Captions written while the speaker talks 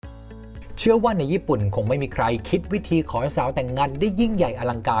เชื่อว่าในญี่ปุ่นคงไม่มีใครคิดวิธีขอสาวแต่งงานได้ยิ่งใหญ่อ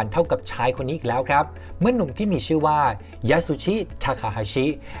ลังการเท่ากับชายคนนี้อีกแล้วครับเมื่อหนุ่มที่มีชื่อว่ายาสุชิ ทาคาฮาชิ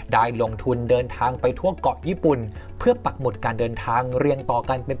ได้ลงทุนเดินทางไปทั่วเกาะญี่ปุ่นเพื่อปักหมุดการเดินทางเรียงต่อ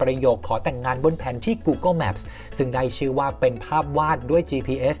กันเป็นประโยคขอแต่งงานบนแผนที่ Google Maps ซึ่งได้ชื่อว่าเป็นภาพวาดด้วย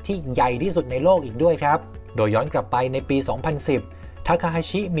GPS ที่ใหญ่ที่สุดในโลกอีกด้วยครับโดยย้อนกลับไปในปี 2010ทาคาฮา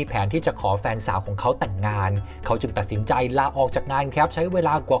ชิมีแผนที่จะขอแฟนสาวของเขาแต่งงานเขาจึงตัดสินใจลาออกจากงานครับใช้เวล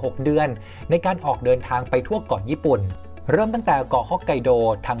ากว่า6 เดือนในการออกเดินทางไปทั่วเกาะญี่ปุ่นเริ่มตั้งแต่เกาะฮอกไกโด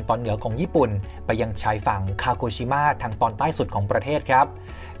ทางตอนเหนือของญี่ปุ่นไปยังชายฝั่งคาโกชิมะทางตอนใต้สุดของประเทศครับ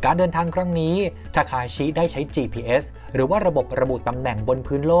การเดินทางครั้งนี้ทาคาฮาชิได้ใช้ GPS หรือว่าระบบระบุตำแหน่งบน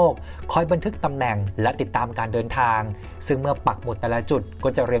พื้นโลกคอยบันทึกตำแหน่งและติดตามการเดินทางซึ่งเมื่อปักหมุดแต่ละจุดก็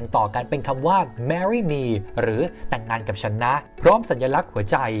จะเรียงต่อกันเป็นคำว่า marry me หรือแต่งงานกับฉันนะพร้อมสัญลักษณ์หัว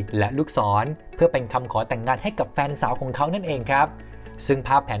ใจและลูกศรเพื่อเป็นคำขอแต่งงานให้กับแฟนสาวของเขานั่นเองครับซึ่งภ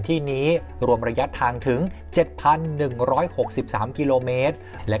าพแผนที่นี้รวมระยะทางถึง 7,163 กิโลเมตร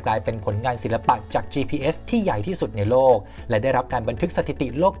และกลายเป็นผลงานศิลปะจาก GPS ที่ใหญ่ที่สุดในโลกและได้รับการบันทึกสถิติ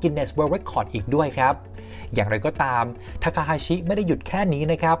โลก Guinness World Record อีกด้วยครับอย่างไรก็ตามทาคาฮาชิไม่ได้หยุดแค่นี้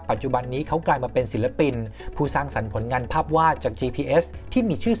นะครับปัจจุบันนี้เขากลายมาเป็นศิลปินผู้สร้างสรรค์ผลงานภาพวาดจาก GPS ที่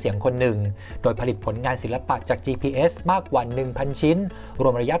มีชื่อเสียงคนหนึ่งโดยผลิตผลงานศิลปะจาก GPS มากกว่า 1,000 ชิ้นร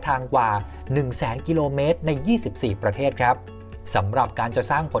วมระยะทางกว่า 100,000 กิโลเมตรใน 24 ประเทศครับสำหรับการจะ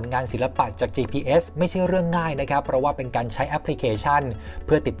สร้างผลงานศิลปะจาก GPS ไม่ใช่เรื่องง่ายนะครับเพราะว่าเป็นการใช้แอปพลิเคชันเ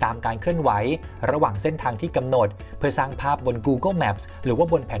พื่อติดตามการเคลื่อนไหวระหว่างเส้นทางที่กำหนดเพื่อสร้างภาพบน Google Maps หรือว่า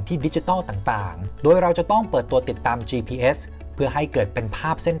บนแผนที่ดิจิทัลต่างๆโดยเราจะต้องเปิดตัวติดตาม GPS เพื่อให้เกิดเป็นภ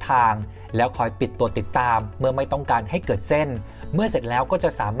าพเส้นทางแล้วคอยปิดตัวติดตามเมื่อไม่ต้องการให้เกิดเส้นเมื่อเสร็จแล้วก็จะ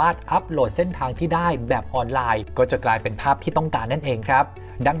สามารถอัปโหลดเส้นทางที่ได้แบบออนไลน์ก็จะกลายเป็นภาพที่ต้องการนั่นเองครับ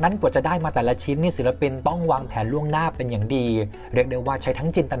ดังนั้นกว่าจะได้มาแต่ละชิ้นนี่ศิลปินต้องวางแผนล่วงหน้าเป็นอย่างดีเรียกได้ว่าใช้ทั้ง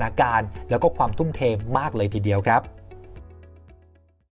จินตนาการแล้วก็ความทุ่มเทมากเลยทีเดียวครับ